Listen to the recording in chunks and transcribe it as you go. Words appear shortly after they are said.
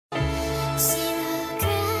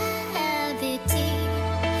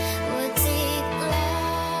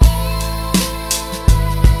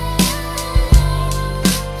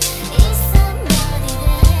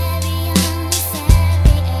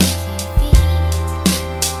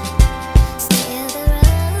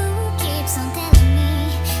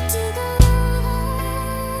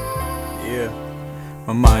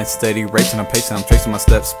steady racing, I'm pacing, I'm tracing my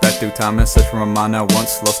steps back through time and search for my mind. I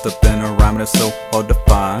once lost up in a rhyme, and it's so hard to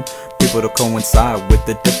find people to coincide with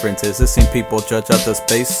the differences. It seems people judge others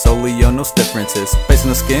based solely on those differences, based on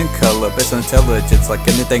the skin color, based on intelligence. Like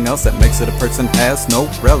anything else that makes it a person has no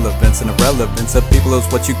relevance, and the relevance of people is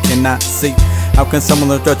what you cannot see. How can someone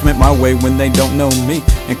learn judgment my way when they don't know me?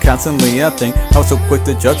 And constantly I think I'm so quick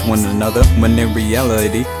to judge one another, when in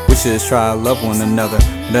reality we should just try to love one another.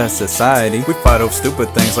 That's society. We fight over stupid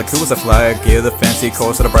things like who was a flag, gear, the fancy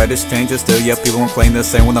cars, or the brightest changes. Still yet people won't claim the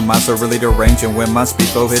same when the minds are really deranged. And when my speed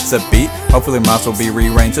flow hits a beat, hopefully minds will be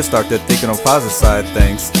rearranged to start to thinking on positive side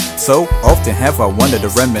things. So often have I wanted to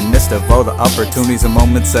reminisce of all the opportunities and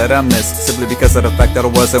moments that I missed, simply because of the fact that I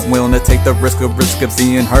wasn't willing to take the risk of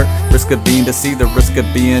being hurt, risk of being deceived, the risk of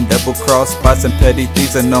being double-crossed by some petty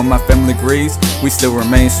thieves. And all my family agrees, we still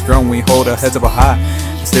remain strong, we hold our heads up high,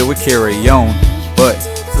 and still we carry on. But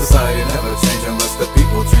society never change unless the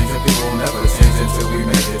people change, and people never change until we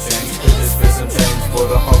make a change. Could just spend some change for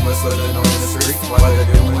the homeless living on the street while they're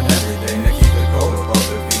doing everything to keep the cold above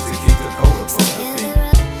their feet, to keep the cold above their feet.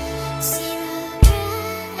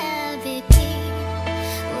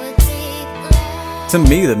 To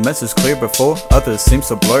me the message is clear, before others seem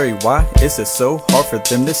so blurry. Why is it so hard for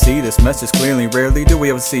them to see this message clearly? Rarely do we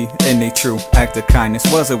ever see any true act of kindness.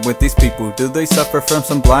 Was it with these people? Do they suffer from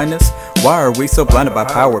some blindness? Why are we so blinded by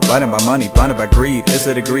power, blinded by money, blinded by greed? Is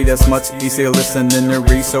it a greed that's much easier to listen than to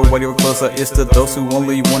read? So what you're closer is to those who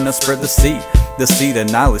only want to spread the seed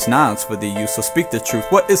of knowledge, nonsense for the youth. So speak the truth.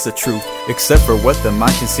 What is the truth? Except for what the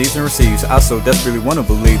mind conceives and receives. I so desperately want to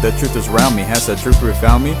believe the truth is around me. Has the truth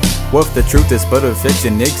found me? What if the truth is but a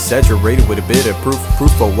fiction, exaggerated with a bit of proof?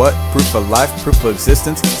 Proof for what? Proof for life? Proof for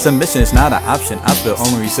existence? Submission is not an option. I feel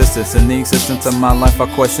only resistance in the existence of my life.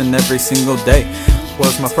 I question every single day,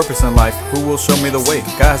 what's my purpose in life? Who will show me the way?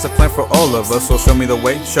 God has a plan for all of us, so show me the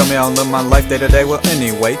way. Show me how to live my life day to day. Well,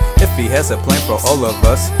 anyway, if he has a plan for all of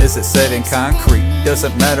us, is it set in concrete?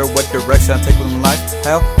 Doesn't matter what direction I take with my life,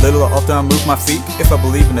 how little or often I move my feet. If I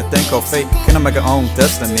believe in a thing called fate, can I make our own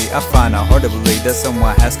destiny? I find it hard to believe that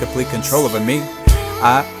someone has complete control over me.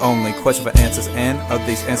 I only question for answers, and of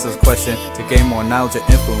these answers question to gain more knowledge and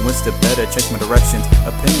influence to better change my directions.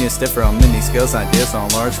 Opinions differ on many scales, ideas on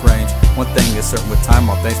a large range. One thing is certain, with time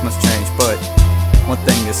all things must change, but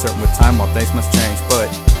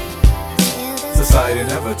society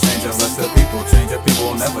never change unless the people change, and people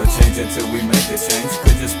will never change until we make a change.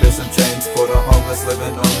 Could just spend some change for the homeless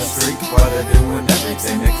living on the street while they're doing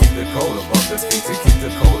everything to keep the cold above their feet, to keep the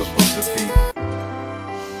cold above